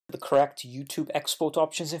the correct YouTube export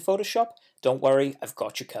options in Photoshop, don't worry, I've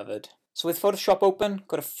got you covered. So with Photoshop open,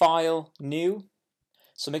 go to File, New.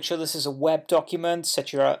 So make sure this is a web document,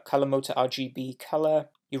 set your color mode to RGB color.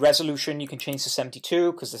 Your resolution you can change to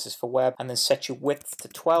 72 because this is for web, and then set your width to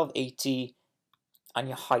 1280 and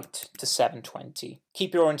your height to 720.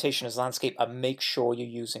 Keep your orientation as landscape and make sure you're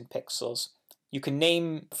using pixels. You can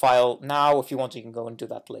name the file now. If you want, you can go and do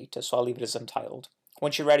that later, so I'll leave it as untitled.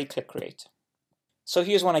 Once you're ready, click Create. So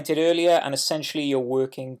here's one I did earlier, and essentially you're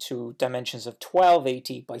working to dimensions of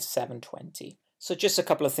 1280 by 720. So just a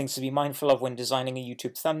couple of things to be mindful of when designing a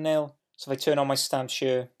YouTube thumbnail. So if I turn on my stamps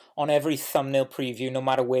here, on every thumbnail preview, no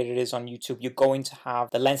matter where it is on YouTube, you're going to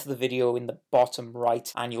have the length of the video in the bottom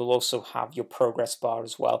right, and you'll also have your progress bar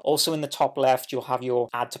as well. Also in the top left, you'll have your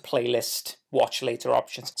add to playlist, watch later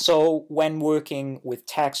options. So when working with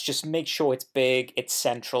text, just make sure it's big, it's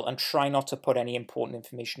central, and try not to put any important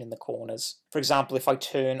information in the corners. For example, if I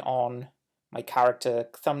turn on my character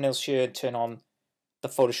thumbnails here, turn on the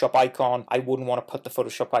Photoshop icon, I wouldn't want to put the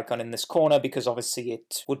Photoshop icon in this corner because obviously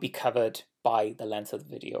it would be covered by the length of the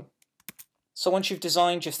video. So once you've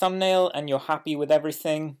designed your thumbnail and you're happy with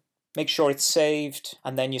everything, make sure it's saved,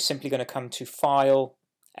 and then you're simply going to come to File,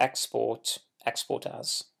 Export, Export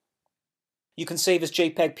As. You can save as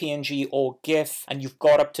JPEG, PNG, or GIF, and you've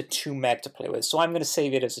got up to 2 meg to play with. So I'm going to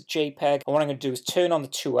save it as a JPEG, and what I'm going to do is turn on the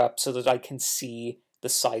 2 up so that I can see the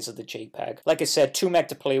size of the JPEG. Like I said, 2 meg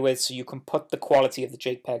to play with, so you can put the quality of the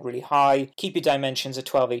JPEG really high, keep your dimensions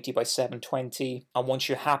at 1280 by 720, and once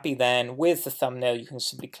you're happy then with the thumbnail, you can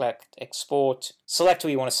simply click Export, select where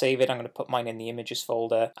you want to save it. I'm going to put mine in the Images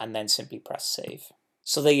folder, and then simply press Save.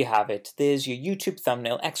 So there you have it. There's your YouTube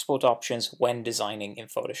thumbnail export options when designing in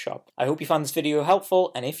Photoshop. I hope you found this video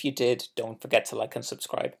helpful, and if you did, don't forget to like and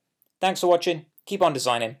subscribe. Thanks for watching, keep on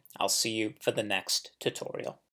designing, I'll see you for the next tutorial.